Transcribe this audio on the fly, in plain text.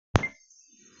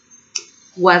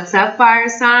What's up, fire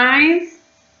signs?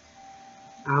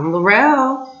 I'm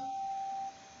Laurel,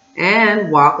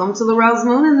 and welcome to Laurel's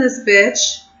Moon in this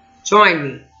bitch. Join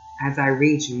me as I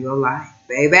read you your life,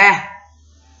 baby.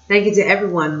 Thank you to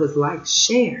everyone who has liked,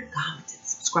 shared, commented,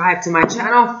 subscribed to my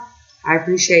channel. I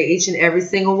appreciate each and every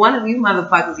single one of you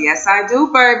motherfuckers. Yes, I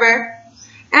do, baby.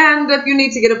 And if you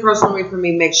need to get a personal read from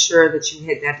me, make sure that you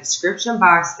hit that description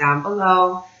box down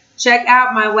below. Check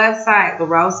out my website,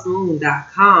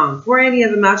 laurelsmoon.com, for any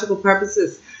of the magical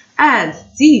purposes and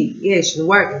deviation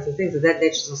work and some things of that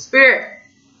nature. So, spirit,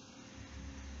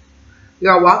 you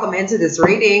are welcome into this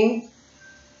reading.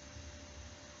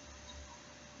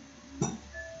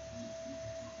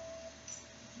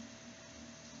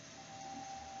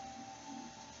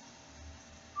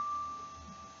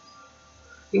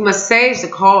 You must sage the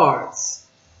cards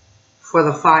for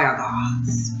the fire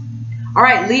gods. All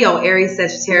right, Leo, Aries,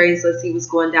 Sagittarius, let's see what's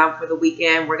going down for the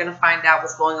weekend. We're going to find out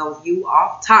what's going on with you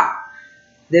off top.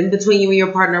 Then between you and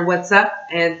your partner, what's up?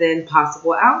 And then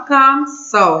possible outcomes.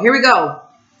 So here we go.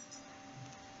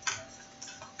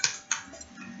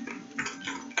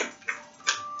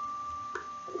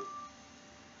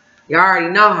 You already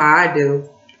know how I do.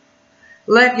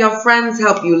 Let your friends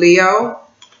help you, Leo.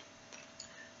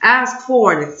 Ask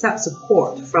for and accept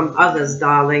support from others,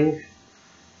 darling.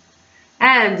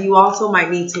 And you also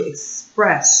might need to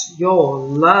express your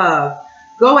love.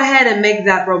 Go ahead and make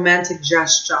that romantic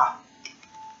gesture.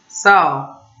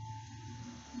 So,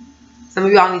 some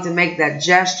of y'all need to make that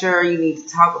gesture. You need to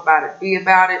talk about it, be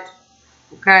about it.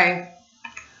 Okay?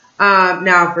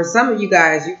 Now, for some of you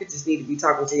guys, you could just need to be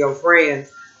talking to your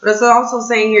friends. But it's also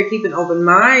saying here, keep an open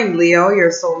mind, Leo. Your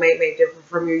soulmate may differ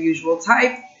from your usual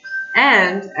type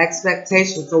and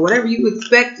expectations. So, whatever you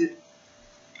expected,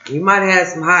 you might have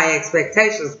some high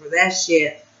expectations for that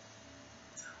shit.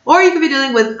 Or you could be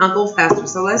dealing with Uncle Fester.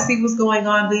 So let's see what's going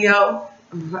on, Leo.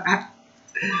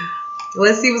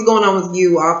 Let's see what's going on with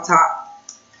you off top.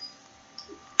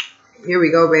 Here we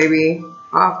go, baby.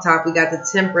 Off top, we got the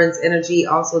Temperance energy,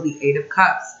 also the Eight of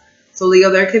Cups. So,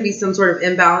 Leo, there could be some sort of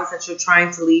imbalance that you're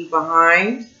trying to leave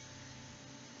behind.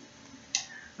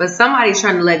 But somebody's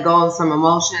trying to let go of some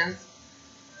emotions.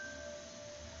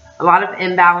 A lot of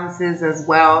imbalances as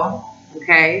well,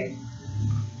 okay?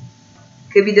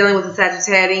 Could be dealing with a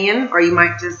Sagittarian, or you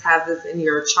might just have this in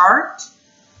your chart.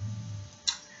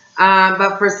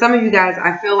 But for some of you guys,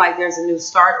 I feel like there's a new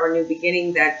start or a new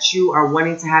beginning that you are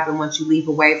wanting to happen once you leave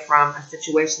away from a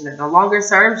situation that no longer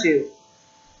serves you.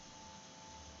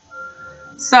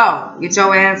 So, get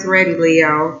your ass ready,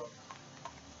 Leo.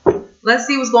 Let's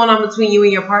see what's going on between you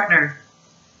and your partner.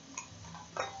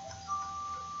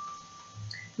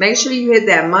 Make sure you hit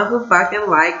that motherfucking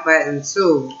like button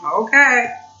too.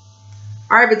 Okay.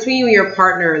 All right, between you and your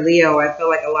partner, Leo, I feel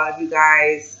like a lot of you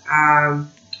guys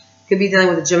could be dealing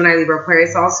with a Gemini, Libra,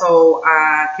 Aquarius. Also,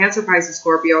 Cancer, Pisces,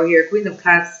 Scorpio here. Queen of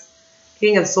Cups,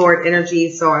 King of Sword energy.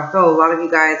 So I feel a lot of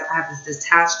you guys have this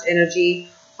detached energy,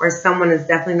 or someone is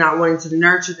definitely not wanting to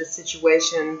nurture the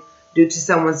situation due to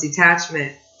someone's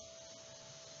detachment.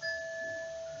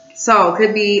 So it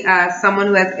could be someone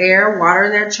who has air, water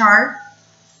in their chart.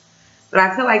 But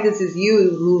I feel like this is you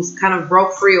who's kind of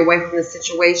broke free away from the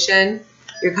situation.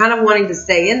 You're kind of wanting to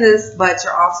stay in this, but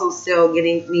you're also still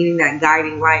needing that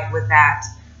guiding light with that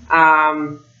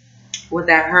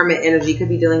Hermit energy. Could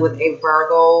be dealing with a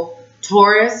Virgo,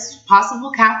 Taurus,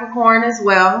 possible Capricorn as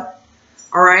well.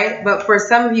 All right. But for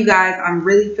some of you guys, I'm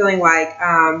really feeling like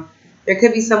there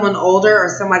could be someone older or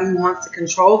somebody who wants to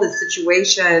control the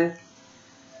situation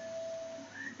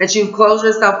that you've closed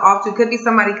yourself off to. Could be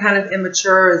somebody kind of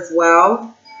immature as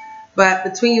well. But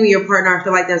between you and your partner, I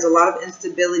feel like there's a lot of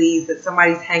instabilities that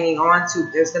somebody's hanging on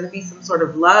to. There's going to be some sort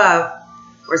of love,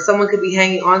 or someone could be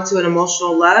hanging on to an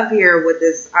emotional love here with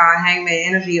this Hangman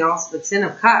energy and also the Ten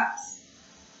of Cups.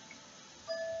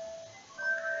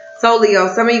 So, Leo,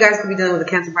 some of you guys could be dealing with a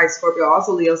Cancer, Pisces, Scorpio,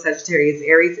 also Leo, Sagittarius,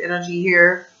 Aries energy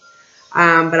here.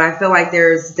 But I feel like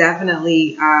there's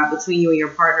definitely between you and your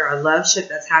partner a love shift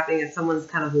that's happening and someone's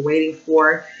kind of waiting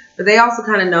for. But they also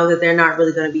kind of know that they're not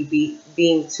really going to be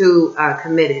being too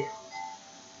committed.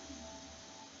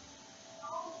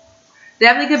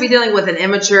 Definitely could be dealing with an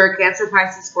immature Cancer,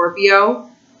 Pisces, Scorpio.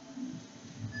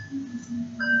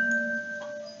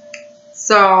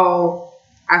 So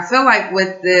I feel like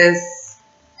with this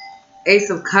Ace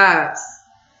of Cups,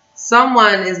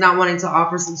 someone is not wanting to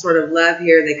offer some sort of love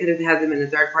here. They could have had them in a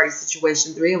third-party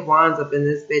situation. Three of Wands up in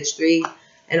this bitch. Three.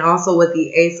 And also with the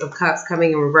Ace of Cups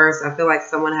coming in reverse, I feel like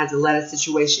someone had to let a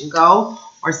situation go.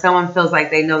 Or someone feels like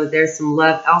they know that there's some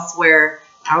love elsewhere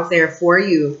out there for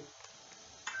you.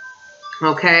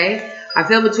 Okay? I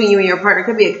feel between you and your partner,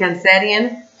 could be a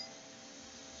Cancerian.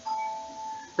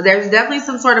 But there's definitely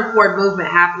some sort of forward movement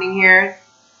happening here.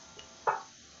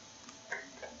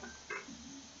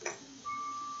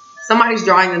 Somebody's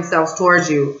drawing themselves towards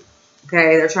you.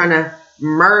 Okay, they're trying to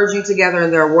merge you together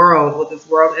in their world with this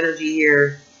world energy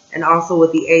here. And also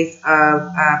with the Ace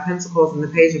of Pentacles and the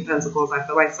Page of Pentacles. I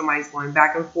feel like somebody's going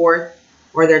back and forth.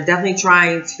 Or they're definitely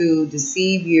trying to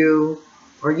deceive you.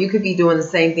 Or you could be doing the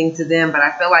same thing to them. But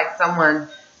I feel like someone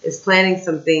is planning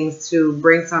some things to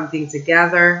bring something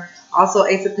together. Also,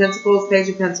 Ace of Pentacles, Page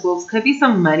of Pentacles. Could be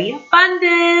some money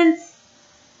abundance.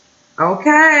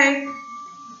 Okay.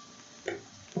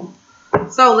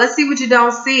 So let's see what you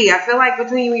don't see. I feel like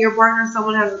between you and your partner,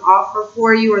 someone has an offer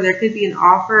for you, or there could be an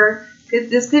offer.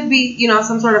 This could be, you know,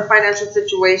 some sort of financial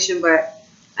situation, but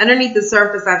underneath the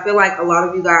surface, I feel like a lot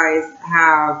of you guys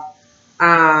have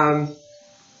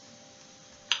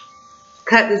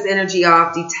cut this energy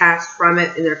off, detached from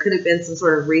it, and there could have been some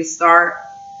sort of restart.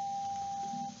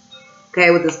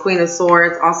 Okay, with this Queen of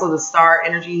Swords, also the Star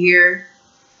energy here.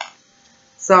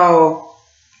 So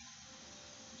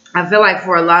I feel like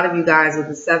for a lot of you guys with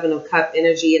the Seven of Cups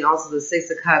energy and also the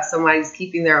Six of Cups, somebody's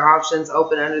keeping their options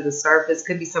open under the surface.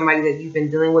 Could be somebody that you've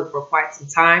been dealing with for quite some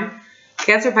time.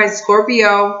 Cancer, Pisces, Scorpio.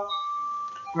 All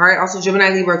right, also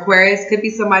Gemini, Libra, Aquarius. Could be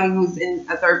somebody who's in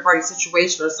a third-party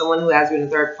situation or someone who has you in a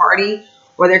third party.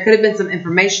 Or there could have been some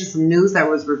information, some news that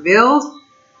was revealed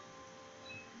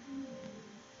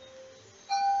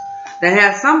that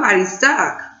has somebody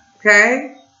stuck,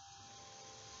 okay?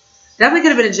 Definitely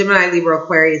could have been a Gemini, Libra,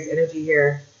 Aquarius energy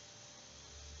here.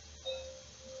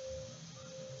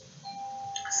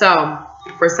 So,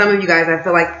 for some of you guys, I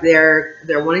feel like they're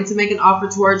wanting to make an offer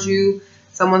towards you.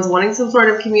 Someone's wanting some sort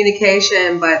of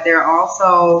communication, but they're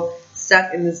also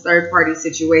stuck in this third-party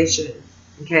situation,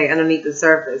 okay, underneath the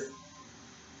surface.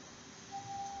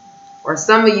 Or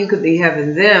some of you could be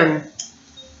having them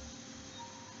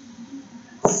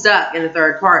stuck in a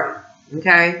third party,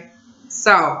 okay?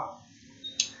 So,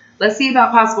 let's see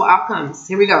about possible outcomes.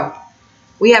 Here we go.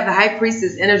 We have the High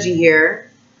Priestess energy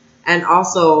here. And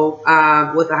also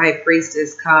with the High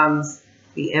Priestess comes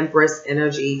the Empress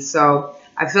energy. So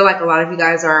I feel like a lot of you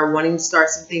guys are wanting to start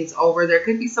some things over. There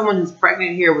could be someone who's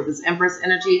pregnant here with this Empress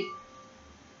energy.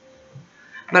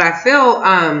 But I feel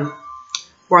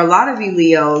for a lot of you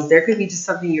Leos, there could be just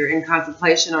something you're in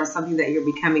contemplation or something that you're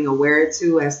becoming aware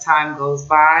to as time goes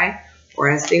by. Or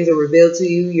as things are revealed to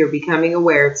you, you're becoming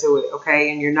aware to it,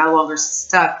 okay? And you're no longer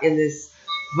stuck in this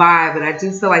vibe. But I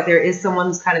do feel like there is someone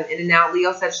who's kind of in and out.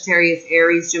 Leo, Sagittarius,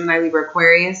 Aries, Gemini, Libra,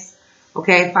 Aquarius.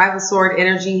 Okay, Five of Swords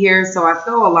energy here. So I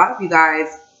feel a lot of you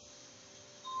guys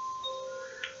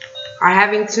are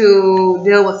having to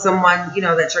deal with someone, you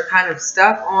know, that you're kind of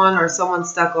stuck on or someone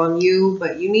stuck on you.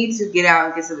 But you need to get out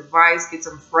and get some advice, get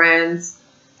some friends.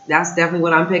 That's definitely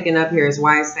what I'm picking up here is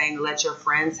why I'm saying let your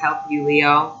friends help you,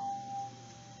 Leo.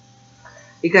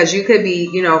 Because you could be,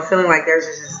 you know, feeling like there's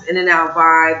just this in and out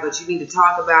vibe, but you need to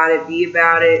talk about it, be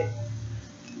about it.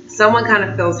 Someone kind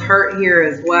of feels hurt here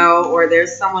as well, or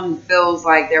there's someone who feels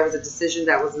like there was a decision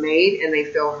that was made and they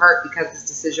feel hurt because this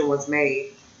decision was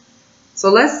made. So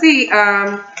let's see.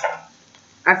 I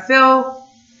feel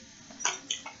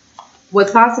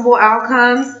with possible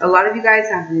outcomes, a lot of you guys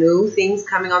have new things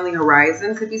coming on the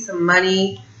horizon. Could be some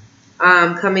money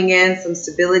coming in, some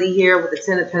stability here with the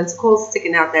Ten of Pentacles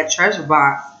sticking out that treasure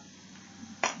box.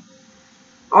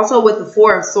 Also with the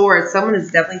Four of Swords, someone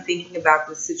is definitely thinking about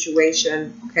this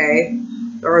situation, okay?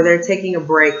 Or they're taking a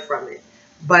break from it.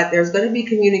 But there's going to be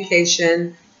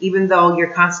communication, even though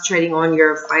you're concentrating on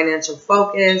your financial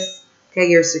focus, okay,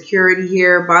 your security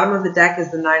here. Bottom of the deck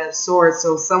is the Nine of Swords,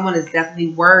 so someone is definitely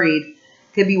worried.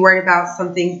 Could be worried about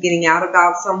something getting out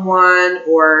about someone,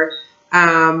 or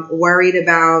worried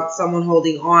about someone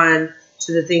holding on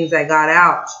to the things that got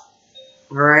out.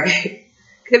 All right.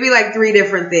 Could be like three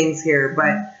different things here,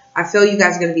 but I feel you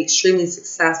guys are going to be extremely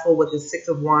successful with the Six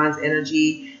of Wands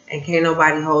energy, and can't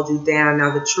nobody hold you down.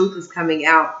 Now the truth is coming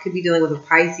out. Could be dealing with a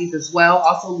Pisces as well.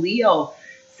 Also Leo,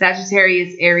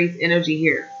 Sagittarius, Aries energy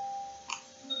here.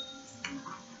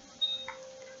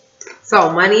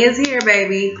 So money is here,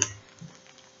 baby.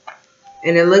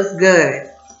 And it looks good.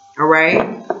 All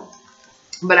right.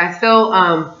 But I feel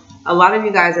a lot of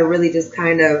you guys are really just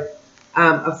kind of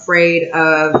afraid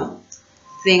of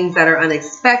things that are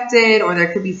unexpected, or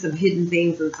there could be some hidden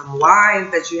things and some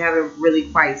lies that you haven't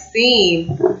really quite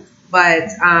seen. But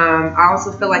I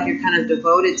also feel like you're kind of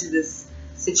devoted to this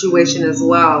situation as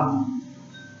well.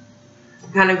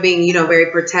 Kind of being, you know,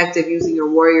 very protective, using your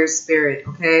warrior spirit,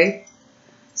 okay?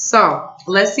 So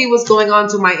let's see what's going on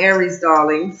to my Aries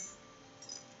darlings.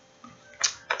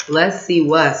 Let's see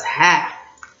what's happening.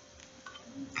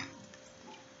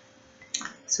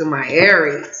 to my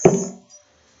Aries.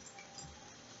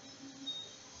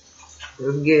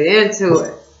 Let's get into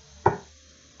it.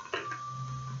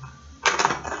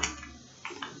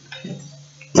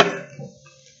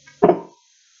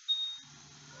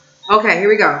 Okay, here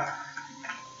we go.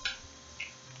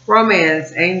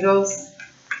 Romance, angels.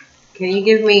 Can you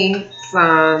give me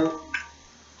some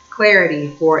clarity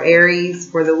for Aries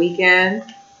for the weekend?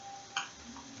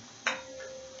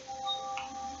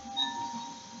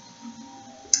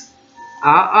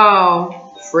 Uh-oh.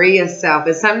 Free yourself.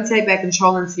 It's time to take back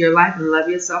control into your life and love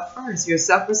yourself first. Your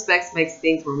self-respect makes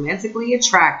things romantically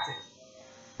attractive.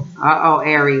 Uh-oh,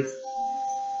 Aries.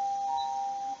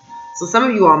 So some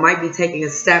of you all might be taking a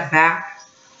step back,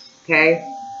 okay?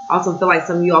 Also feel like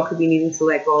some of you all could be needing to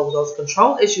let go of those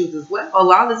control issues as well.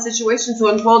 Allow the situation to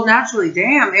unfold naturally.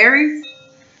 Damn, Aries.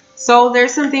 So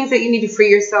there's some things that you need to free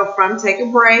yourself from. Take a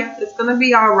break. It's going to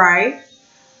be all right.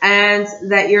 And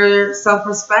that your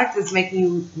self-respect is making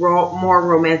you more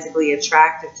romantically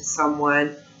attractive to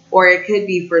someone. Or it could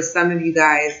be for some of you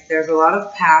guys, there's a lot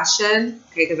of passion.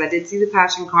 Okay, because I did see the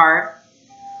passion card.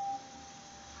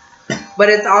 But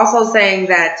it's also saying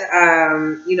that,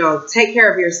 you know, take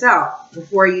care of yourself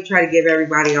before you try to give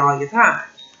everybody all your time.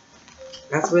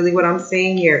 That's really what I'm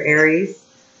seeing here, Aries.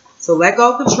 So let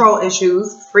go of control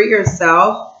issues. Free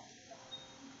yourself.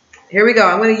 Here we go.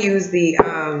 I'm going to use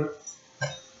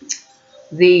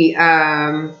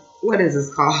what is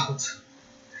this called?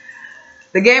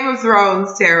 The Game of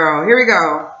Thrones Tarot. Here we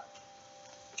go.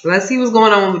 Let's see what's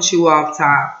going on with you off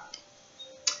top.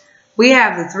 We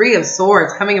have the Three of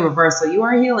Swords coming in reverse. So you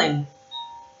are healing.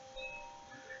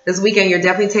 This weekend, you're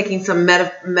definitely taking some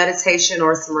meditation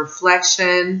or some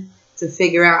reflection to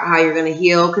figure out how you're going to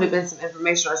heal. Could have been some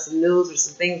information or some news or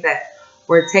some things that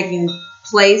were taking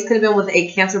place. Could have been with a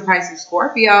Cancer, Pisces,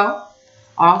 Scorpio.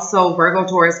 Also, Virgo,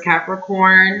 Taurus,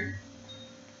 Capricorn.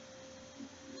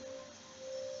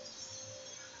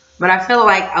 But I feel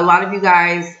like a lot of you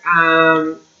guys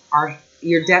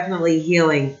you're definitely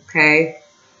healing, okay?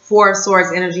 Four of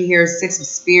Swords energy here, Six of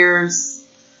Spears.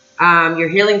 You're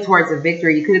healing towards a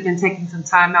victory. You could have been taking some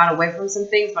time out away from some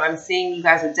things, but I'm seeing you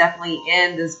guys are definitely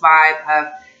in this vibe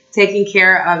of taking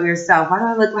care of yourself. Why do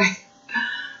I look like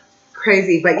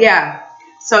crazy? But yeah,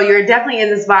 so you're definitely in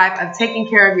this vibe of taking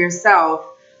care of yourself,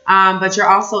 but you're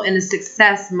also in a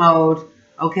success mode,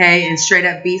 okay? And straight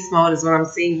up beast mode is what I'm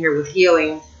seeing here with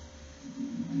healing.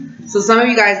 So some of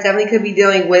you guys definitely could be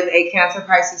dealing with a Cancer,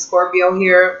 Pisces, Scorpio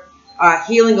here.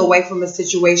 Healing away from a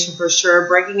situation for sure.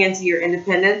 Breaking into your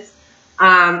independence.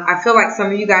 I feel like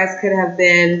some of you guys could have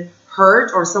been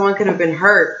hurt or someone could have been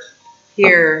hurt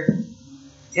here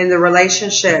in the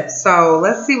relationship. So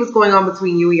let's see what's going on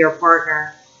between you and your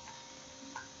partner.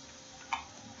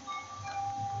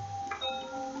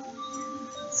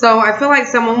 So I feel like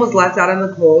someone was left out in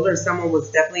the cold or someone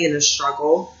was definitely in a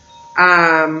struggle.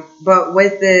 But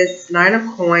with this Nine of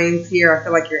Coins here, I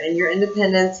feel like you're in your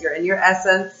independence, you're in your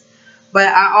essence. But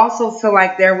I also feel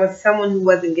like there was someone who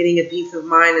wasn't getting a peace of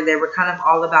mind and they were kind of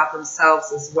all about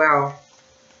themselves as well.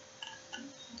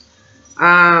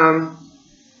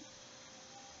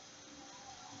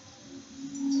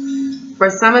 For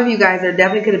some of you guys, there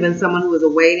definitely could have been someone who was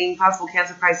awaiting, possible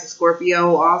Cancer, Pisces,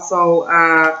 Scorpio, also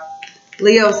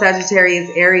Leo, Sagittarius,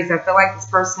 Aries. I feel like this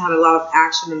person had a lot of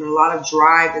action and a lot of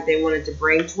drive that they wanted to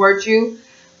bring towards you.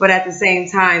 But at the same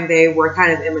time, they were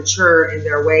kind of immature in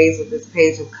their ways with this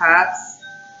Page of Cups.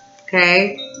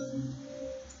 Okay.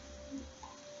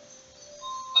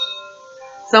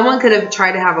 Someone could have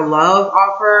tried to have a love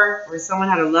offer, or someone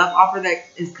had a love offer that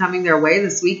is coming their way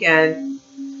this weekend.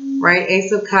 Right?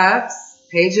 Ace of Cups,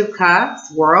 Page of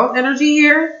Cups, World energy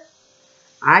here.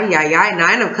 Ay, ay, ay.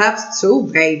 Nine of Cups too,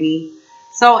 baby.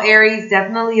 So Aries,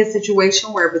 definitely a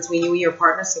situation where between you and your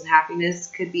partner, some happiness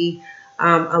could be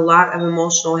a lot of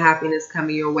emotional happiness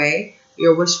coming your way.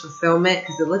 Your wish fulfillment,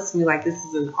 because it looks to me like this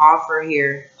is an offer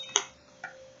here.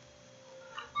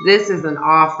 This is an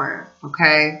offer,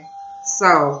 okay?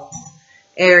 So,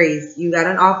 Aries, you got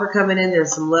an offer coming in.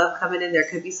 There's some love coming in. There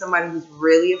could be somebody who's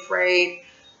really afraid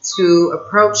to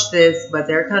approach this, but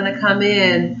they're going to come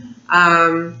in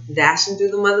dashing through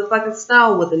the motherfucking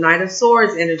snow with the Knight of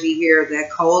Swords energy here.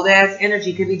 That cold-ass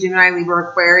energy could be Gemini, Libra,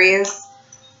 Aquarius.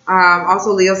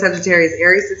 Also Leo, Sagittarius,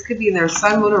 Aries. This could be in their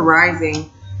sun, moon, or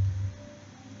rising.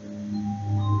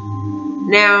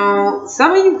 Now,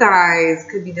 some of you guys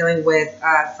could be dealing with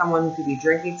someone who could be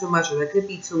drinking too much, or there could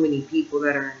be too many people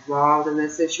that are involved in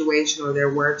this situation, or there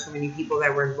were too many people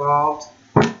that were involved.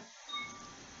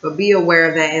 But be aware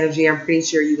of that energy. I'm pretty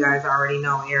sure you guys already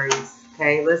know, Aries.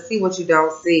 Okay, let's see what you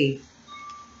don't see.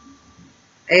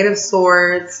 Eight of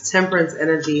Swords, Temperance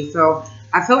energy. So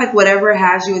I feel like whatever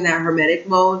has you in that hermetic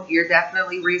mode, you're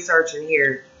definitely researching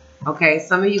here. Okay,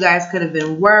 some of you guys could have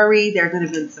been worried. There could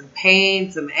have been some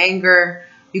pain, some anger.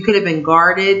 You could have been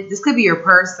guarded. This could be your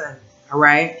person, all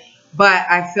right? But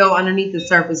I feel underneath the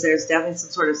surface, there's definitely some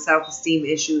sort of self-esteem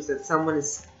issues that someone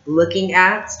is looking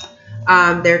at.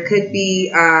 There could be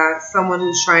someone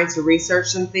who's trying to research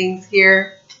some things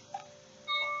here.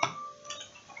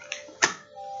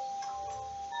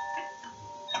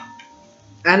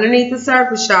 Underneath the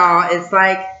surface, y'all, it's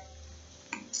like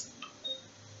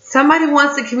somebody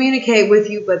wants to communicate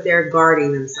with you, but they're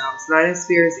guarding themselves. Nine of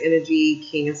Spears energy,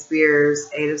 King of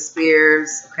Spears, Eight of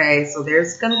Spears. Okay, so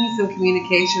there's going to be some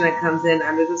communication that comes in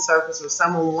under the surface where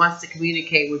someone wants to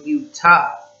communicate with you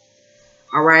tough.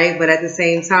 All right, but at the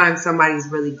same time, somebody's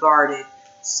really guarded.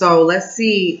 So let's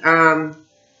see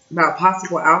about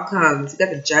possible outcomes. You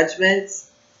got the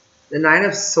Judgments, the Nine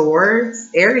of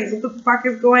Swords. Aries, what the fuck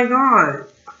is going on?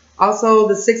 Also,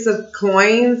 the Six of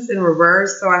Coins in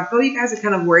reverse. So I feel you guys are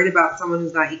kind of worried about someone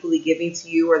who's not equally giving to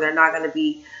you, or they're not going to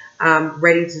be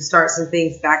ready to start some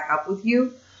things back up with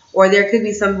you. Or there could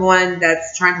be someone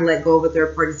that's trying to let go of a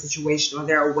third-party situation, or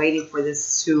they're waiting for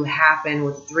this to happen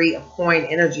with Three of Coin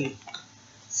energy.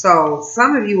 So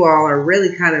some of you all are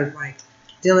really kind of like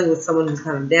dealing with someone who's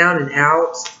kind of down and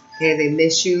out. Okay, they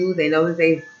miss you. They know that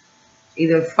they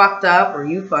either fucked up or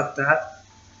you fucked up.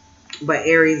 But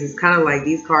Aries is kind of like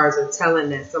these cards are telling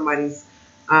that somebody's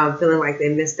feeling like they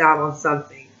missed out on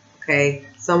something. Okay,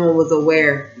 someone was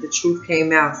aware. The truth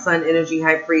came out. Sun energy,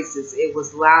 High Priestess. It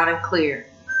was loud and clear.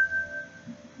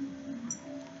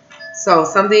 So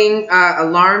something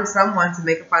alarmed someone to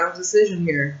make a final decision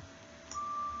here.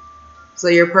 So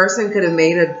your person could have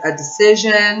made a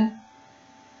decision.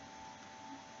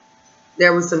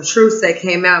 There was some truths that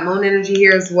came out. Moon energy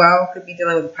here as well. Could be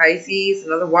dealing with Pisces,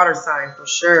 another water sign for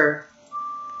sure.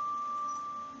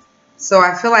 So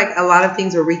I feel like a lot of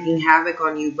things are wreaking havoc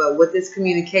on you. But with this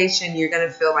communication, you're going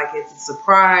to feel like it's a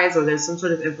surprise, or there's some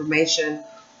sort of information,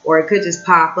 or it could just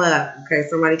pop up. Okay,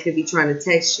 somebody could be trying to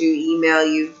text you, email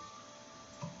you,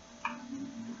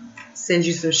 send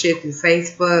you some shit through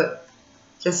Facebook.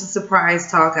 Just a surprise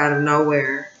talk out of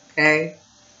nowhere, okay?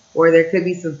 Or there could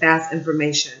be some fast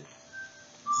information.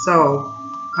 So,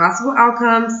 possible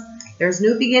outcomes. There's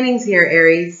new beginnings here,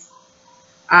 Aries.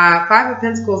 Five of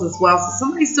Pentacles as well. So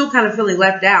somebody's still kind of feeling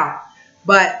left out.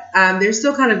 But they're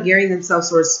still kind of gearing themselves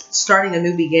towards starting a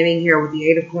new beginning here with the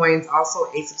Eight of Coins. Also,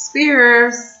 Ace of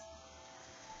Spears.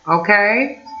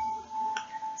 Okay?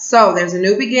 So, there's a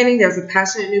new beginning. There's a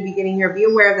passionate new beginning here. Be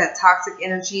aware of that toxic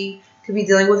energy. Could be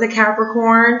dealing with a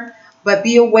Capricorn, but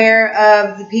be aware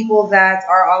of the people that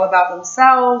are all about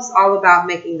themselves, all about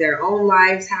making their own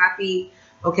lives happy,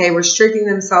 okay, restricting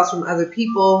themselves from other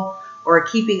people or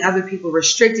keeping other people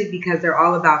restricted because they're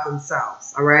all about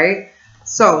themselves, all right?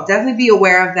 So definitely be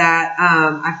aware of that.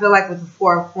 I feel like with the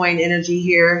Four of Coin energy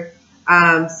here,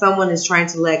 someone is trying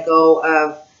to let go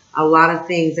of a lot of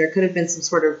things. There could have been some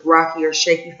sort of rocky or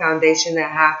shaky foundation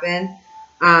that happened.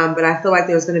 But I feel like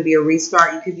there's going to be a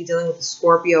restart. You could be dealing with a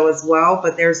Scorpio as well.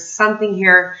 But there's something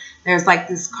here. There's like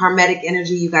this karmic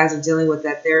energy you guys are dealing with,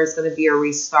 that there's going to be a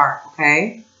restart.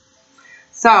 Okay.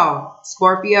 So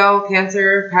Scorpio,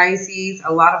 Cancer, Pisces,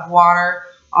 a lot of water.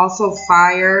 Also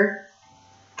fire.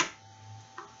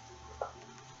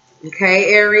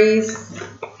 Okay, Aries.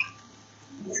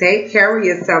 Take care of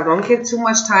yourself. Don't give too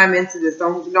much time into this.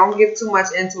 Don't give too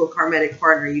much into a karmic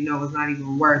partner you know is not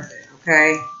even worth it.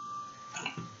 Okay.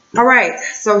 All right,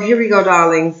 so here we go,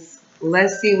 darlings.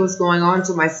 Let's see what's going on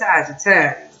to my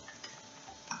Sagittarius.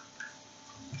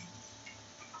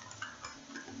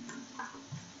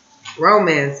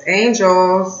 Romance,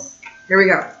 angels. Here we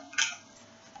go.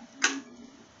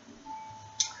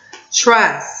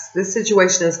 Trust. This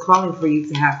situation is calling for you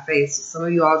to have faith. So some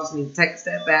of you all just need to take a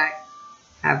step back,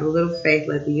 have a little faith,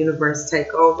 let the universe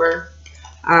take over.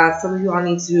 Some of you all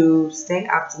need to stay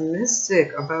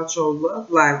optimistic about your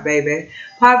love life, baby.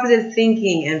 Positive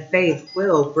thinking and faith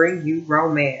will bring you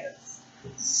romance.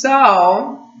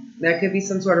 So, there could be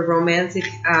some sort of romantic,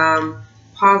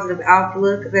 positive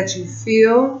outlook that you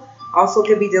feel. Also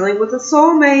could be dealing with a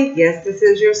soulmate. Yes, this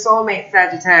is your soulmate,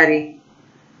 Sagittarius.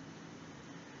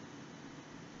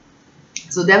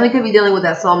 So, definitely could be dealing with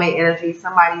that soulmate energy.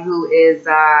 Somebody who is,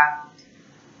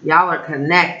 y'all are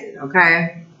connected,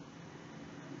 okay?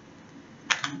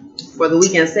 For the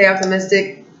weekend, stay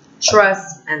optimistic,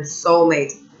 trust, and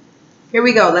soulmate. Here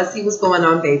we go. Let's see what's going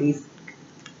on, babies.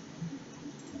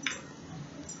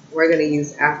 We're going to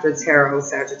use After Tarot,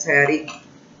 Sagittarius.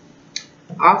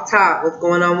 Off top, what's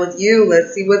going on with you?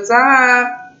 Let's see what's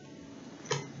up.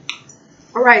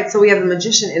 All right, so we have the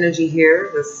Magician energy here.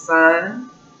 The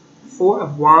Sun, Four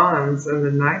of Wands and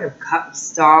the Knight of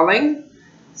Cups, darling.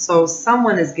 So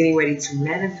someone is getting ready to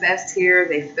manifest here.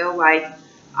 They feel like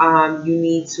you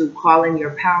need to call in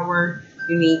your power.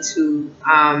 You need to,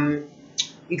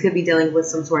 you could be dealing with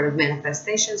some sort of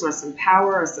manifestations or some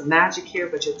power or some magic here,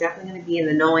 but you're definitely going to be in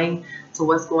the knowing to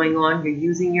what's going on. You're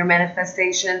using your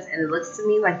manifestations, and it looks to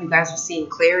me like you guys are seeing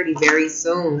clarity very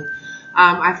soon.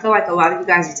 I feel like a lot of you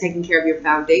guys are taking care of your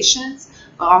foundations,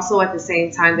 but also at the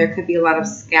same time, there could be a lot of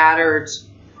scattered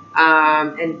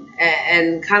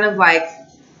and kind of like,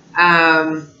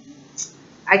 I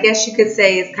guess you could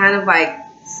say it's kind of like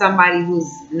somebody who's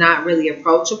not really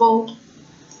approachable.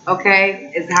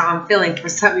 Okay, is how I'm feeling for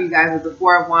some of you guys with the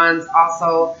Four of Wands.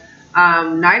 Also,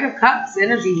 Knight of Cups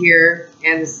energy here,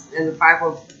 and the Five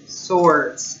of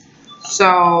Swords. So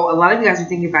a lot of you guys are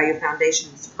thinking about your foundation,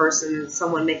 this person,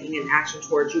 someone making an action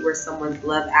towards you, or someone's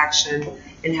love action,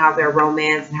 and how they're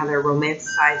romance and how they're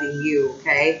romanticizing you.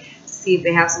 Okay, see if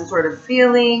they have some sort of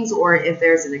feelings, or if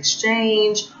there's an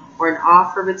exchange or an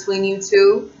offer between you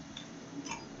two.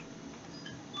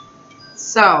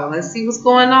 So let's see what's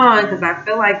going on, because I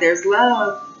feel like there's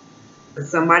love, but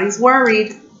somebody's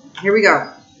worried. Here we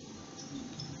go.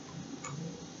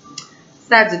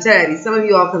 Sagittarius, some of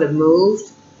you all could have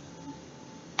moved.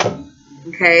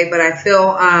 Okay, but I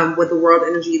feel with the world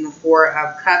energy and the Four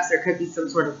of Cups, there could be some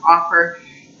sort of offer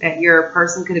that your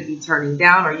person could be turning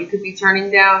down, or you could be turning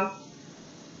down.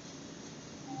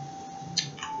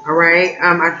 All right.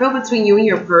 I feel between you and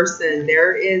your person,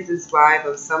 there is this vibe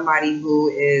of somebody who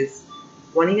is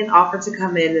wanting an offer to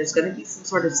come in. There's going to be some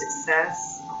sort of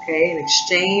success, okay, an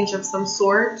exchange of some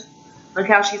sort. Look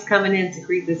how she's coming in to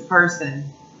greet this person,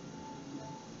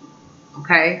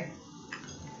 okay.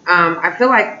 I feel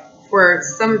like for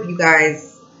some of you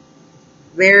guys,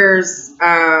 there's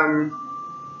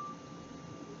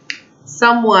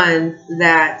someone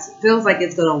that feels like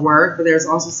it's going to work, but there's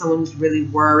also someone who's really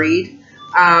worried.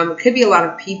 It could be a lot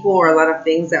of people or a lot of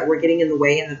things that were getting in the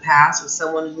way in the past, or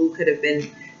someone who could have been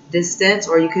distant,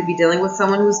 or you could be dealing with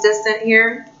someone who's distant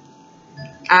here.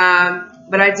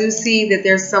 But I do see that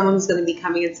there's someone who's going to be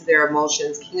coming into their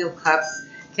emotions. King of Cups,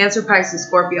 Cancer, Pisces,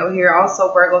 Scorpio here.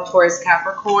 Also Virgo, Taurus,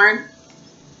 Capricorn.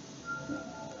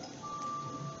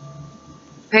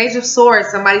 Page of Swords,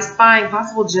 somebody's spying.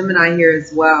 Possible Gemini here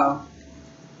as well.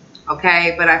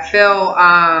 Okay, but I feel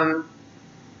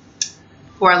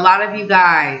for a lot of you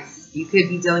guys, you could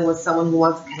be dealing with someone who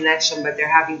wants a connection, but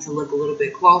they're having to look a little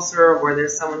bit closer, or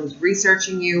there's someone who's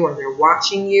researching you, or they're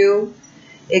watching you.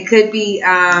 It could be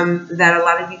that a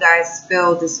lot of you guys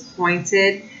feel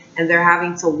disappointed, and they're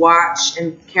having to watch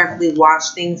and carefully watch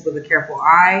things with a careful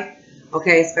eye,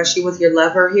 okay, especially with your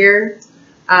lover here.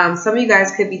 Some of you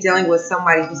guys could be dealing with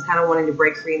somebody who's kind of wanting to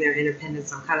break free in their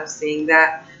independence. I'm kind of seeing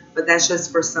that, but that's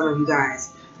just for some of you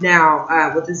guys.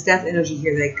 Now, with this death energy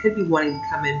here, they could be wanting to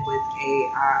come in with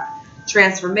a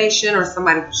transformation, or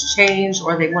somebody who's changed,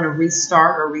 or they want to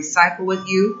restart or recycle with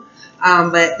you.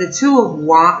 But the Two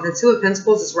of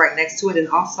Pentacles is right next to it, and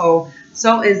also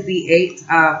so is the Eight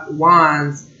of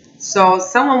Wands. So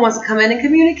someone wants to come in and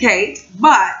communicate,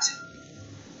 but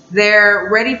they're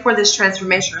ready for this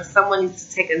transformation, or someone needs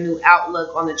to take a new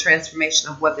outlook on the transformation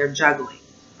of what they're juggling.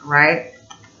 All right.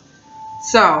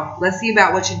 So let's see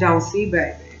about what you don't see,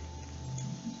 baby.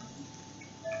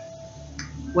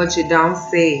 What you don't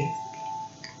see.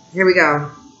 Here we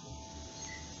go.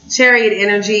 Chariot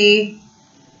energy.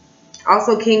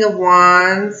 Also King of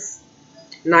Wands.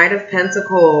 Knight of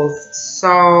Pentacles.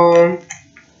 So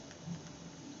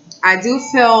I do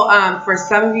feel for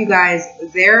some of you guys,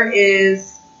 there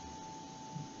is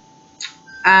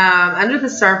under the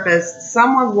surface,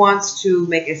 someone wants to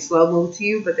make a slow move to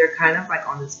you, but they're kind of like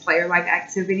on this player-like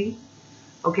activity.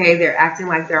 Okay, they're acting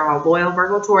like they're all loyal.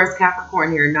 Virgo, Taurus,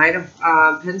 Capricorn here. Knight of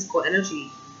Pentacle energy.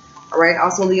 All right,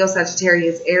 also Leo,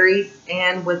 Sagittarius, Aries.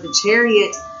 And with the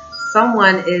Chariot,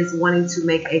 someone is wanting to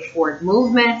make a forward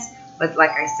movement. But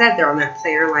like I said, they're on that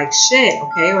player-like shit,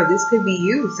 okay? Or this could be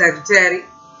you, Sagittarius.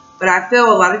 But I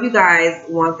feel a lot of you guys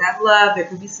want that love. There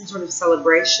could be some sort of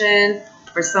celebration,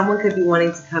 or someone could be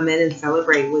wanting to come in and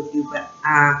celebrate with you. But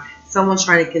someone's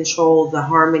trying to control the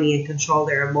harmony and control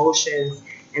their emotions.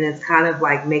 And it's kind of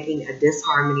like making a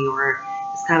disharmony, or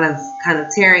it's kind of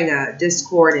tearing a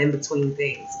discord in between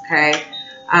things, okay?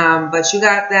 But you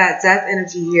got that death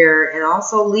energy here, and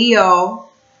also Leo,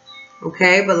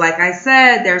 okay? But like I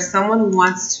said, there's someone who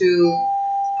wants to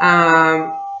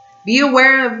be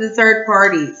aware of the third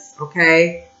parties,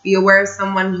 okay? Be aware of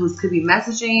someone who could be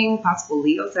messaging, possible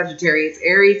Leo, Sagittarius,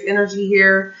 Aries energy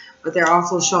here, but they're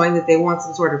also showing that they want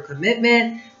some sort of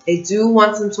commitment. They do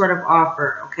want some sort of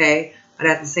offer, okay? But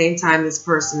at the same time, this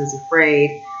person is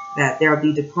afraid that they'll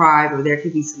be deprived, or there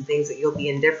could be some things that you'll be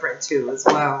indifferent to as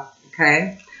well.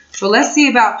 Okay, so let's see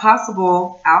about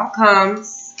possible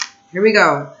outcomes. Here we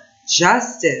go.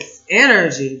 Justice,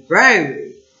 energy,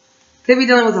 baby. Could be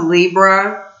dealing with a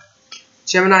Libra,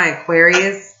 Gemini,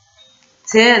 Aquarius.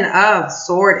 10 of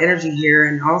sword energy here,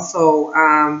 and also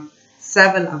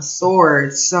 7 of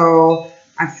swords. So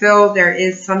I feel there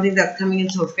is something that's coming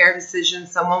into a fair decision.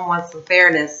 Someone wants some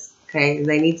fairness, okay? And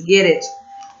they need to get it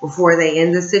before they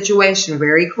end the situation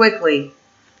very quickly,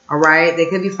 all right? They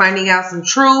could be finding out some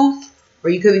truth, or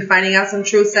you could be finding out some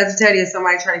truth, Sagittarius,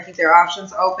 somebody trying to keep their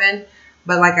options open.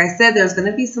 But like I said, there's going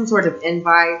to be some sort of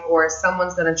invite, or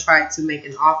someone's going to try to make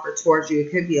an offer towards you.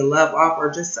 It could be a love offer,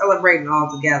 or just celebrating all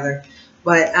together.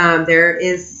 But there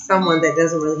is someone that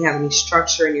doesn't really have any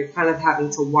structure, and you're kind of having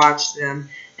to watch them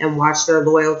and watch their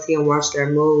loyalty and watch their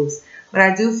moves. But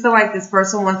I do feel like this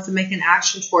person wants to make an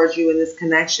action towards you in this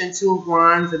connection. 2 of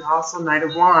Wands and also Knight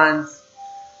of Wands.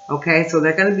 Okay, so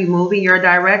they're going to be moving your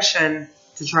direction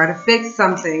to try to fix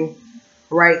something.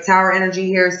 Right, Tower energy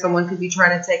here. Someone could be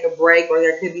trying to take a break, or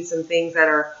there could be some things that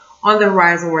are on the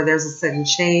horizon where there's a sudden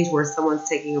change, where someone's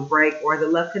taking a break, or the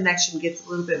love connection gets a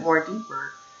little bit more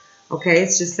deeper. Okay,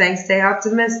 it's just saying stay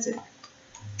optimistic.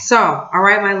 So, all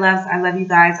right, my loves, I love you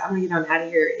guys. I'm going to get on out of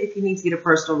here. If you need to get a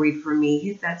personal read from me,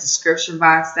 hit that description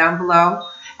box down below.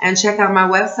 And check out my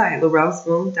website,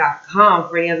 laurelsmoon.com,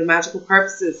 for any other magical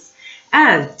purposes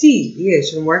and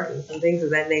deviation workings and things of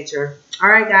that nature. All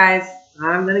right, guys,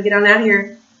 I'm going to get on out of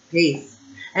here. Peace.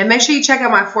 And make sure you check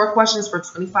out my 4 questions for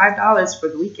 $25 for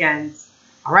the weekend.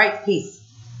 All right, peace.